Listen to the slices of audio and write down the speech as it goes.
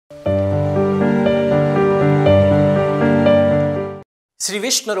శ్రీ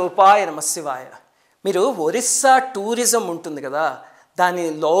విష్ణు రూపాయ నమశివాయ. మీరు ఒరిస్సా టూరిజం ఉంటుంది కదా, దాని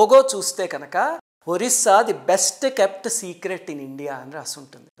లోగో చూస్తే కనుక Orissa the best kept secret in India అని రాసి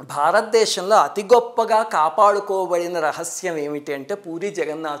ఉంటుంది. భారతదేశంలో అతి గొప్పగా కాపాడుకోబడిన రహస్యం ఏమిటి అంటే పూరి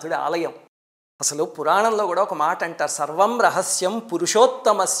జగన్నాథుడి ఆలయం. అసలు పురాణంలో కూడా ఒక మాట అంటారు, సర్వం రహస్యం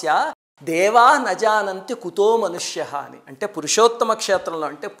పురుషోత్తమస్య దేవా నజానంతి కుతో మనుష్య అని. అంటే పురుషోత్తమ క్షేత్రంలో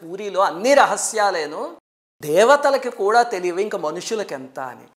అంటే పూరిలో అన్ని రహస్యాలేను దేవతలకి కూడా తెలియవు, ఇంకా మనుషులకి ఎంత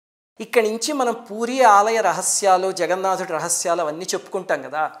అని. ఇక్కడి నుంచి మనం పూరి ఆలయ రహస్యాలు, జగన్నాథుడి రహస్యాలు అవన్నీ చెప్పుకుంటాం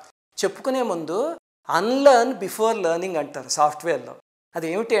కదా. చెప్పుకునే ముందు అన్లర్న్ బిఫోర్ లెర్నింగ్ అంటారు సాఫ్ట్వేర్లో.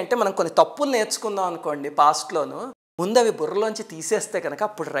 అదేమిటి అంటే మనం కొన్ని తప్పులు నేర్చుకుందాం అనుకోండి పాస్ట్లోను, ముందు అవి బుర్రలోంచి తీసేస్తే కనుక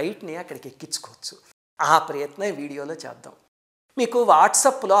అప్పుడు రైట్ని అక్కడికి ఎక్కించుకోవచ్చు. ఆ ప్రయత్నం ఈ వీడియోలో చేద్దాం. మీకు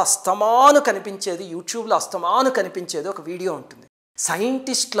వాట్సాప్లో అస్తమాను కనిపించేది, యూట్యూబ్లో అస్తమాను కనిపించేది ఒక వీడియో ఉంటుంది,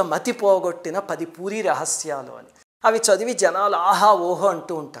 సైంటిస్టుల మతి పోగొట్టిన 10 పూరి రహస్యాలు అని. అవి చదివి జనాలు ఆహా ఓహో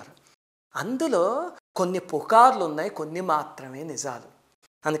అంటూ ఉంటారు. అందులో కొన్ని పుకార్లు ఉన్నాయి, కొన్ని మాత్రమే నిజాలు.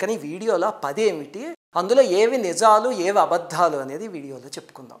 అందుకని వీడియోలో 10 ఏమిటి, అందులో ఏవి నిజాలు ఏవి అబద్ధాలు అనేది వీడియోలో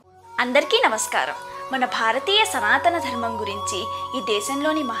చెప్పుకుందాం. అందరికీ నమస్కారం. మన భారతీయ సనాతన ధర్మం గురించి, ఈ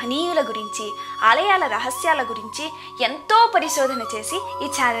దేశంలోని మహనీయుల గురించి, ఆలయాల రహస్యాల గురించి ఎంతో పరిశోధన చేసి ఈ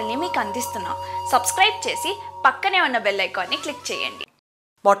ఛానల్ని మీకు అందిస్తున్నాం. సబ్స్క్రైబ్ చేసి పక్కనే ఉన్న బెల్ ఐకాన్ని క్లిక్ చేయండి.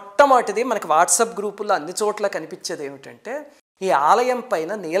 మొట్టమొదటిది మనకి వాట్సాప్ గ్రూపుల్లో అన్ని చోట్ల కనిపించేది ఏమిటంటే, ఈ ఆలయం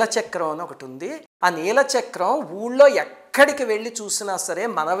పైన నీలచక్రం అని ఒకటి ఉంది. ఆ నీలచక్రం ఊళ్ళో ఎక్కడికి వెళ్ళి చూసినా సరే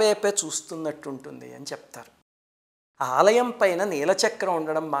మన వైపే చూస్తున్నట్టు ఉంటుంది అని చెప్తారు. ఆలయం పైన నీలచక్రం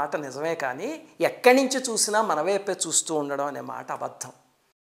ఉండడం మాట నిజమే, కానీ ఎక్కడి నుంచి చూసినా మన వైపే చూస్తూ ఉండడం అనే మాట అబద్ధం.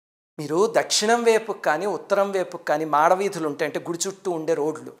 మీరు దక్షిణం వైపుకి కానీ ఉత్తరం వైపుకి కానీ మాడవీధులు ఉంటాయి, అంటే గుడి చుట్టూ ఉండే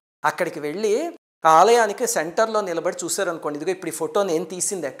రోడ్లు, అక్కడికి వెళ్ళి ఆలయానికి సెంటర్లో నిలబడి చూసారనుకోండి, ఇదిగో ఇప్పుడు ఈ ఫోటో నేను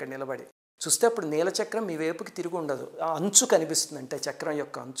తీసింది అక్కడ నిలబడి చూస్తే అప్పుడు నీలచక్రం మీ వైపుకి తిరిగి ఉండదు, ఆ అంచు కనిపిస్తుంది, అంటే చక్రం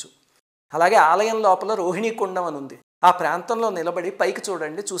యొక్క అంచు. అలాగే ఆలయం లోపల రోహిణీ కుండం అని ఉంది, ఆ ప్రాంతంలో నిలబడి పైకి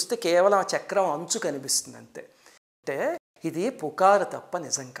చూడండి, చూస్తే కేవలం ఆ చక్రం అంచు కనిపిస్తుంది అంతే. అంటే ఇది పుకారు తప్ప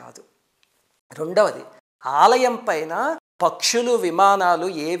నిజం కాదు. రెండవది, ఆలయం పైన పక్షులు విమానాలు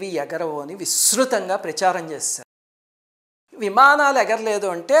ఏవి ఎగరవు అని విస్తృతంగా ప్రచారం చేశారు. విమానాలు ఎగరలేదు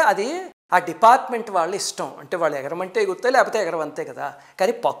అంటే అది ఆ డిపార్ట్మెంట్ వాళ్ళ ఇష్టం, అంటే వాళ్ళు ఎగరమంటే ఎగురుతాయి, లేకపోతే ఎగరవంతే కదా.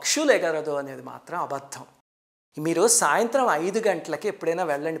 కానీ పక్షులు ఎగరదు అనేది మాత్రం అబద్ధం. మీరు సాయంత్రం 5 గంటలకి ఎప్పుడైనా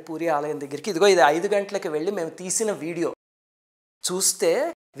వెళ్ళండి పూరి ఆలయం దగ్గరికి, ఇదిగో ఇది 5 గంటలకి వెళ్ళి మేము తీసిన వీడియో చూస్తే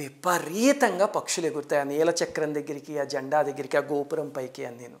విపరీతంగా పక్షులు ఎగురుతాయి ఆ నీలచక్రం దగ్గరికి, ఆ జెండా దగ్గరికి, ఆ గోపురం పైకి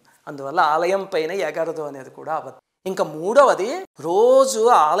అని. నేను అందువల్ల ఆలయం పైన ఎగరదు అనేది కూడా అబద్ధం. ఇంకా మూడవది, రోజు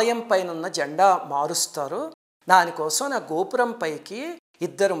ఆలయం పైన ఉన్న జెండా మారుస్తారు, దానికోసం నా గోపురం పైకి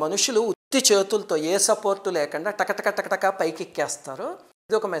 2 మనుషులు ఉత్తి చేతులతో ఏ సపోర్టు లేకుండా టకటక టకటక పైకి ఎక్కేస్తారు.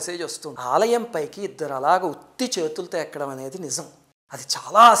 ఇది ఒక మెసేజ్ వస్తుంది. ఆలయం పైకి 2 అలాగ ఉత్తి చేతులతో ఎక్కడం అనేది నిజం. అది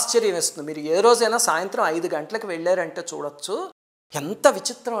చాలా ఆశ్చర్యం వేస్తుంది. మీరు ఏ రోజైనా సాయంత్రం 5 గంటలకు వెళ్ళారంటే చూడొచ్చు, ఎంత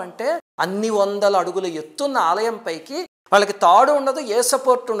విచిత్రం అంటే అన్ని 100 అడుగుల ఎత్తున్న ఆలయం పైకి వాళ్ళకి తాడు ఉండదు, ఏ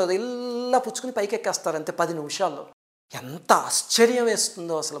సపోర్ట్ ఉండదు, ఇలా పుచ్చుకుని పైకి ఎక్కేస్తారు అంతే 10 నిమిషాల్లో. ఎంత ఆశ్చర్యం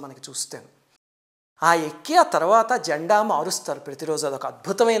వేస్తుందో అసలు మనకి చూస్తే. ఆ ఎక్కి ఆ తర్వాత జెండా మారుస్తారు ప్రతిరోజు, అదొక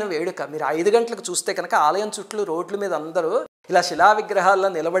అద్భుతమైన వేడుక. మీరు 5 గంటలకు చూస్తే కనుక ఆలయం చుట్టూ రోడ్ల మీద అందరూ ఇలా శిలా విగ్రహాల్లో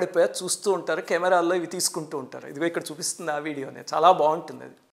నిలబడిపోయి చూస్తూ ఉంటారు, కెమెరాల్లో ఇవి తీసుకుంటూ ఉంటారు. ఇదిగో ఇక్కడ చూపిస్తుంది ఆ వీడియోనే, చాలా బాగుంటుంది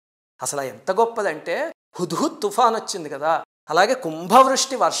అది. అసలు ఎంత గొప్పదంటే హుద్హుద్ తుఫాన్ వచ్చింది కదా, అలాగే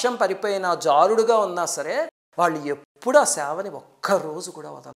కుంభవృష్టి వర్షం పడిపోయినా జారుడుగా ఉన్నా సరే వాళ్ళు ఎప్పుడు ఆ సేవని ఒక్కరోజు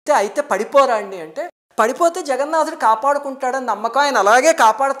కూడా వదలరు. అయితే పడిపోరా అండి అంటే, పడిపోతే జగన్నాథుడు కాపాడుకుంటాడని నమ్మకం, ఆయన అలాగే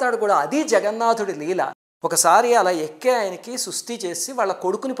కాపాడుతాడు కూడా. అది జగన్నాథుడి లీల. ఒకసారి అలా ఎక్కే ఆయనకి సుస్థి చేసి వాళ్ళ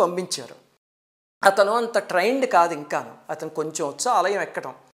కొడుకుని పంపించారు. అతను అంత ట్రైన్డ్ కాదు ఇంకాను, అతను కొంచెం వచ్చి ఆలయం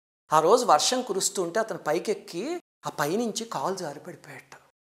ఎక్కడం. ఆ రోజు వర్షం కురుస్తుంటే అతను పైకెక్కి ఆ పైనుంచి కాలు జారి పడిపోయాట.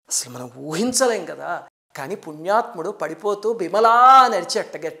 అసలు మనం ఊహించలేం కదా. కానీ పుణ్యాత్ముడు పడిపోతూ బిమలా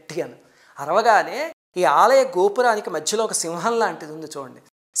నడిచేట గట్టిగాను. అరవగానే ఈ ఆలయ గోపురానికి మధ్యలో ఒక సింహం లాంటిది ఉంది చూడండి,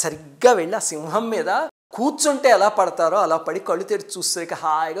 సరిగ్గా వెళ్ళి ఆ సింహం మీద కూర్చుంటే ఎలా పడతారో అలా పడి కళ్ళు తెరిచి చూస్తే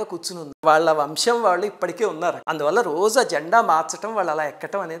హాయిగా కూర్చుని ఉంది. వాళ్ళ వంశం వాళ్ళు ఇప్పటికే ఉన్నారు. అందువల్ల రోజు ఆ జెండా మార్చడం, వాళ్ళు అలా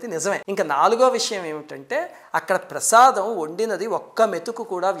ఎక్కటం అనేది నిజమే. ఇంకా 4వ విషయం ఏమిటంటే, అక్కడ ప్రసాదం వండినది ఒక్క మెతుకు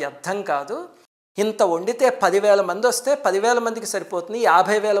కూడా వ్యర్థం కాదు. ఇంత వండితే 10,000 మంది వస్తే 10,000 మందికి సరిపోతుంది,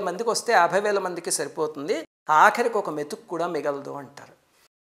 50,000 మందికి వస్తే 50,000 మందికి సరిపోతుంది, ఆఖరికి ఒక మెతుకు కూడా మిగలదు అంటారు.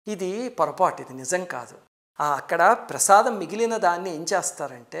 ఇది పొరపాటు, ఇది నిజం కాదు. అక్కడ ప్రసాదం మిగిలిన దాన్ని ఏం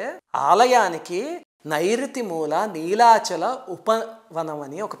చేస్తారంటే, ఆలయానికి నైరుతి మూల నీలాచల ఉపవనం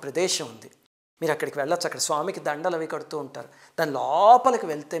అని ఒక ప్రదేశం ఉంది, మీరు అక్కడికి వెళ్ళొచ్చు. అక్కడ స్వామికి దండలు అవి కడుతూ ఉంటారు. దాని లోపలికి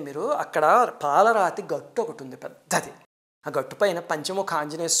వెళ్తే మీరు అక్కడ పాలరాతి గట్టు ఒకటి ఉంది పెద్దది, ఆ గట్టు పైన పంచముఖ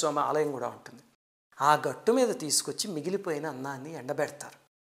ఆంజనేయ స్వామి ఆలయం కూడా ఉంటుంది. ఆ గట్టు మీద తీసుకొచ్చి మిగిలిపోయిన అన్నాన్ని ఎండబెడతారు.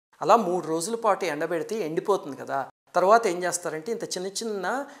 అలా 3 రోజుల పాటు ఎండబెడితే ఎండిపోతుంది కదా. తర్వాత ఏం చేస్తారంటే ఇంత చిన్న చిన్న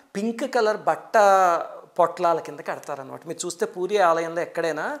పింక్ కలర్ బట్ట పొట్లాల కింద కడతారనమాట. మీరు చూస్తే పూరి ఆలయంలో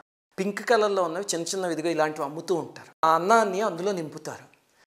ఎక్కడైనా పింక్ కలర్లో ఉన్నవి చిన్న చిన్న ఇదిగో ఇలాంటివి అమ్ముతూ ఉంటారు. ఆ అన్నాన్ని అందులో నింపుతారు.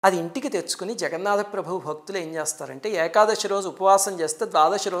 అది ఇంటికి తెచ్చుకుని జగన్నాథ ప్రభు భక్తులు ఏం చేస్తారంటే ఏకాదశి రోజు ఉపవాసం చేస్తే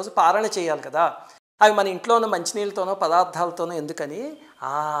ద్వాదశి రోజు పారణ చేయాలి కదా. అవి మన ఇంట్లో ఉన్న మంచినీళ్ళతోనో పదార్థాలతోనో ఎందుకని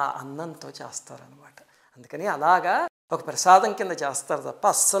ఆ అన్నంతో చేస్తారనమాట. అందుకని అలాగా ఒక ప్రసాదం కింద చేస్తారు తప్ప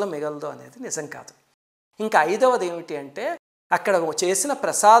అస్సలు మిగలదు అనేది నిజం కాదు. ఇంకా 5వది ఏమిటి అంటే అక్కడ చేసిన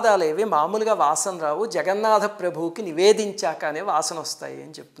ప్రసాదాలు ఏవి మామూలుగా వాసన రావు, జగన్నాథ ప్రభువుకి నివేదించాకనే వాసన వస్తాయి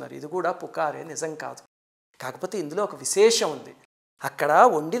అని చెప్తున్నారు. ఇది కూడా పుకారే, నిజం కాదు. కాకపోతే ఇందులో ఒక విశేషం ఉంది. అక్కడ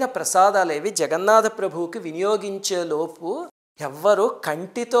వండిన ప్రసాదాలు ఏవి జగన్నాథ ప్రభువుకి వినియోగించే లోపు ఎవ్వరు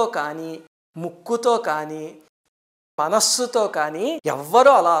కంటితో కానీ ముక్కుతో కానీ మనస్సుతో కానీ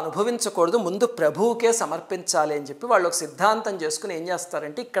ఎవ్వరూ అలా అనుభవించకూడదు, ముందు ప్రభువుకే సమర్పించాలి అని చెప్పి వాళ్ళు ఒక సిద్ధాంతం చేసుకుని ఏం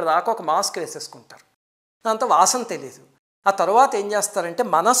చేస్తారంటే ఇక్కడ దాకా ఒక మాస్క్ వేసేసుకుంటారు. దాంతో వాసన తెలియదు. ఆ తర్వాత ఏం చేస్తారంటే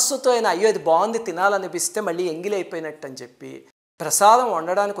మనస్సుతో అయినా అయ్యో ఇది బాగుంది తినాలనిపిస్తే మళ్ళీ ఎంగిలైపోయినట్టు అని చెప్పి ప్రసాదం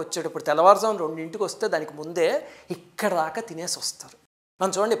వండడానికి వచ్చేటప్పుడు తెల్లవారుజాము 2ంటికి వస్తే దానికి ముందే ఇక్కడ దాకా తినేసి వస్తారు.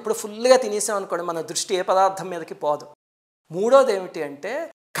 మనం చూడండి ఎప్పుడు ఫుల్గా తినేసామనుకోండి మన దృష్టి ఏ పదార్థం మీదకి పోదు. 3వది ఏమిటి అంటే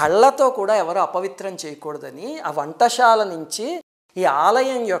కళ్ళతో కూడా ఎవరు అపవిత్రం చేయకూడదని ఆ వంటశాల నుంచి ఈ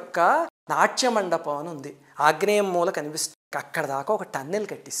ఆలయం యొక్క నాట్య మండపం అని ఉంది, ఆగ్నేయం మూల కనిపిస్తుంది, అక్కడ దాకా ఒక టన్నెల్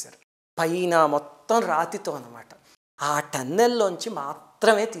కట్టిస్తారు. పైన మొత్తం రాతితో అనమాట. ఆ టన్నెల్లోంచి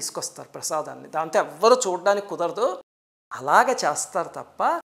మాత్రమే తీసుకొస్తారు ప్రసాదాన్ని. దాంతో ఎవ్వరు చూడడానికి కుదరదు. అలాగ చేస్తారు తప్ప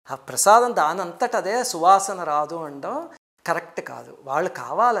ఆ ప్రసాదం దానంతట అదే సువాసన రాదు అనడం కరెక్ట్ కాదు. వాళ్ళు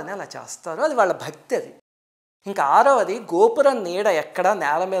కావాలని అలా చేస్తారు, అది వాళ్ళ భక్తి. అది ఇంకా 6వది గోపురం నీడ ఎక్కడా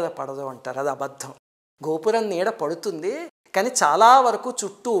నేల మీద పడదు అంటారు. అది అబద్ధం. గోపురం నీడ పడుతుంది కానీ చాలా వరకు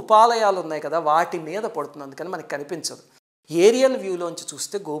చుట్టూ ఉపాలయాలు ఉన్నాయి కదా వాటి మీద పడుతుంది, అందుకని మనకి కనిపించదు. ఏరియల్ వ్యూలోంచి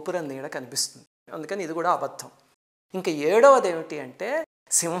చూస్తే గోపురం నీడ కనిపిస్తుంది, అందుకని ఇది కూడా అబద్ధం. ఇంకా 7వది ఏమిటి అంటే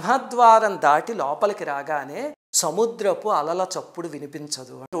సింహద్వారం దాటి లోపలికి రాగానే సముద్రపు అలల చప్పుడు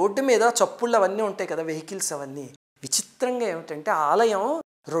వినిపించదు. రోడ్డు మీద చప్పుళ్ళు అవన్నీ ఉంటాయి కదా, వెహికల్స్ అవన్నీ. విచిత్రంగా ఏమిటంటే ఆలయం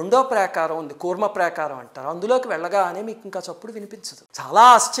 2వ ప్రాకారం ఉంది, కూర్మ ప్రాకారం అంటారు. అందులోకి వెళ్ళగానే మీకు ఇంకా చప్పుడు వినిపించదు. చాలా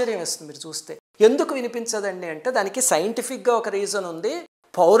ఆశ్చర్యం వేస్తుంది మీరు చూస్తే. ఎందుకు వినిపించదండి అంటే దానికి సైంటిఫిక్గా ఒక రీజన్ ఉంది,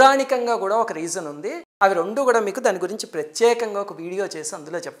 పౌరాణికంగా కూడా ఒక రీజన్ ఉంది. అవి 2 కూడా మీకు దాని గురించి ప్రత్యేకంగా ఒక వీడియో చేసి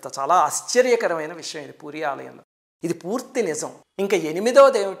అందులో చెప్తా. చాలా ఆశ్చర్యకరమైన విషయం ఇది పూరి ఆలయంలో, ఇది పూర్తి నిజం. ఇంకా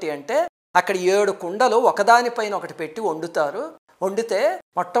 8వది ఏమిటి అంటే అక్కడ 7 కుండలు ఒకదానిపైన ఒకటి పెట్టి వండుతారు. వండితే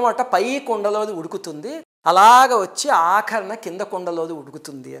మొట్టమొదట పై కుండలోది ఉడుకుతుంది, అలాగ వచ్చి ఆఖరణ కింద కుండలోది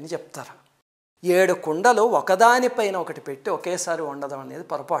ఉడుకుతుంది అని చెప్తారు. 7 కుండలు ఒకదానిపైన ఒకటి పెట్టి ఒకేసారి వండడం అనేది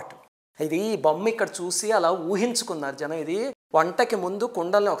పొరపాటు. ఇది ఈ బొమ్మ ఇక్కడ చూసి అలా ఊహించుకున్నారు జనం. ఇది వంటకి ముందు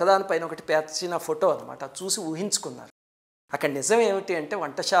కుండల్ని ఒకదానిపైన ఒకటి పేర్చిన ఫోటో అనమాట, చూసి ఊహించుకున్నారు. అక్కడ నిజం ఏమిటి అంటే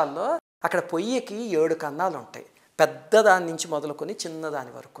వంటశాలలో అక్కడ పొయ్యికి 7 కన్నాలు ఉంటాయి, పెద్ద దాని నుంచి మొదలుకొని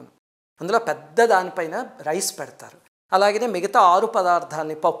చిన్నదాని వరకు. అందులో పెద్ద దానిపైన రైస్ పెడతారు. అలాగనే మిగతా 6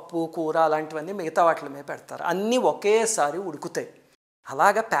 పదార్థాలని పప్పు కూర అలాంటివన్నీ మిగతా వాటి మీద పెడతారు. అన్నీ ఒకేసారి ఉడుకుతాయి.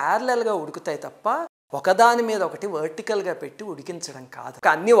 అలాగా ప్యారలల్గా ఉడుకుతాయి తప్ప ఒకదాని మీద ఒకటి వర్టికల్గా పెట్టి ఉడికించడం కాదు.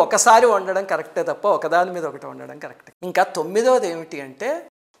 అన్నీ ఒకసారి వండడం కరెక్టే తప్ప ఒకదాని మీద ఒకటి వండడం కరెక్టే. ఇంకా 9వది ఏమిటి అంటే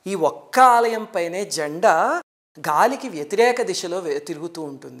ఈ ఒక్క ఆలయం పైనే జెండా గాలికి వ్యతిరేక దిశలో తిరుగుతూ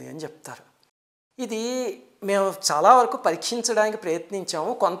ఉంటుంది అని చెప్తారు. ఇది మేము చాలా వరకు పరీక్షించడానికి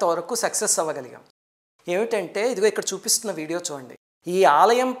ప్రయత్నించాము, కొంతవరకు సక్సెస్ అవ్వగలిగాం. ఏమిటంటే ఇదిగో ఇక్కడ చూపిస్తున్న వీడియో చూడండి. ఈ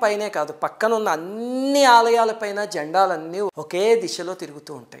ఆలయం పైనే కాదు పక్కనున్న అన్ని ఆలయాలపైన జెండాలన్నీ ఒకే దిశలో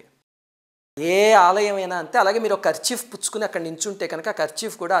తిరుగుతూ ఉంటాయి. ఏ ఆలయమైనా అంతే. అలాగే మీరు ఒక కర్చీఫ్ పుచ్చుకుని అక్కడ నించుంటే కనుక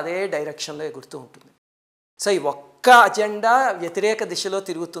కర్చీఫ్ కూడా అదే డైరెక్షన్లో ఎగురుతూ ఉంటుంది. సో ఈ ఒక్క అజెండా వ్యతిరేక దిశలో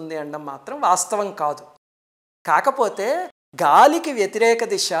తిరుగుతుంది అనడం మాత్రం వాస్తవం కాదు. కాకపోతే గాలికి వ్యతిరేక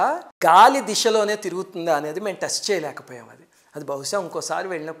దిశ గాలి దిశలోనే తిరుగుతుందా అనేది మేము టెస్ట్ చేయలేకపోయాం. అది బహుశా ఇంకోసారి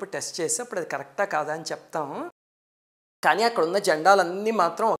వెళ్ళినప్పుడు టెస్ట్ చేసి అప్పుడు అది కరెక్టా కాదా అని చెప్తాము. కానీ అక్కడ ఉన్న జెండాలన్నీ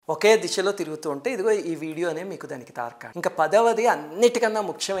మాత్రం ఒకే దిశలో తిరుగుతూ ఉంటాయి. ఇదిగో ఈ వీడియోనే మీకు దానికి తార్కాణం. ఇంకా 10వది అన్నిటికన్నా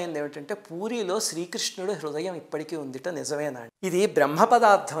ముఖ్యమైనది ఏమిటంటే పూరిలో శ్రీకృష్ణుడు హృదయం ఇప్పటికీ ఉందిట నిజమేనా? ఇది బ్రహ్మ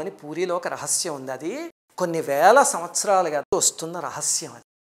పదార్థం అని పూరిలో ఒక రహస్యం ఉంది. అది కొన్ని వేల సంవత్సరాలుగా వస్తున్న రహస్యం. అది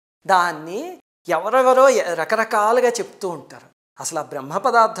దాన్ని ఎవరెవరో రకరకాలుగా చెప్తూ ఉంటారు. అసలు ఆ బ్రహ్మ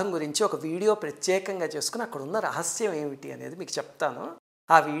పదార్థం గురించి ఒక వీడియో ప్రత్యేకంగా చేసుకుని అక్కడ ఉన్న రహస్యం ఏమిటి అనేది మీకు చెప్తాను.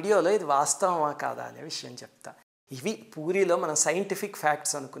 ఆ వీడియోలో ఇది వాస్తవమా కాదా అనే విషయం చెప్తా. ఇవి పూరిలో మనం సైంటిఫిక్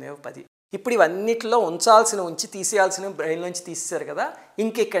ఫ్యాక్ట్స్ అనుకునేవి 10. ఇప్పుడు ఇవన్నిటిలో ఉంచి తీసేయాల్సిన బ్రెయిన్లోంచి తీసేశారు కదా.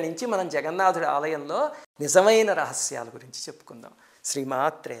 ఇంకెక్కడి నుంచి మనం జగన్నాథుడి ఆలయంలో నిజమైన రహస్యాల గురించి చెప్పుకుందాం.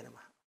 శ్రీమాత్రే నమః.